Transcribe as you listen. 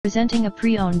Presenting a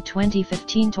pre-owned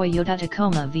 2015 Toyota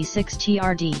Tacoma V6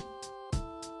 TRD.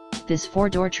 This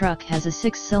four-door truck has a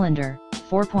 6-cylinder,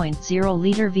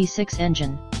 4.0-liter V6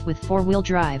 engine, with four-wheel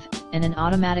drive, and an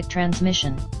automatic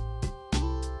transmission.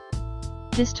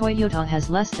 This Toyota has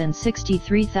less than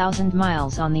 63,000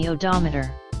 miles on the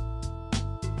odometer.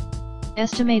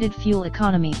 Estimated fuel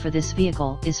economy for this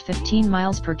vehicle is 15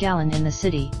 miles per gallon in the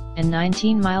city, and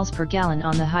 19 miles per gallon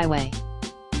on the highway.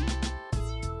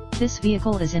 This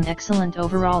vehicle is in excellent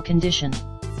overall condition.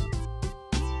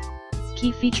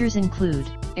 Key features include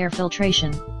air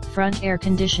filtration, front air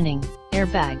conditioning,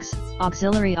 airbags,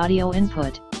 auxiliary audio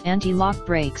input, anti-lock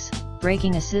brakes,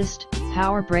 braking assist,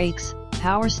 power brakes,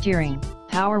 power steering,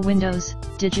 power windows,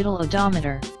 digital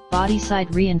odometer, body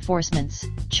side reinforcements,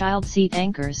 child seat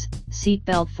anchors, seat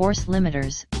belt force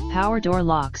limiters, power door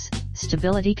locks,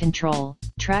 stability control,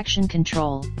 traction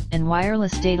control, and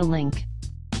wireless data link.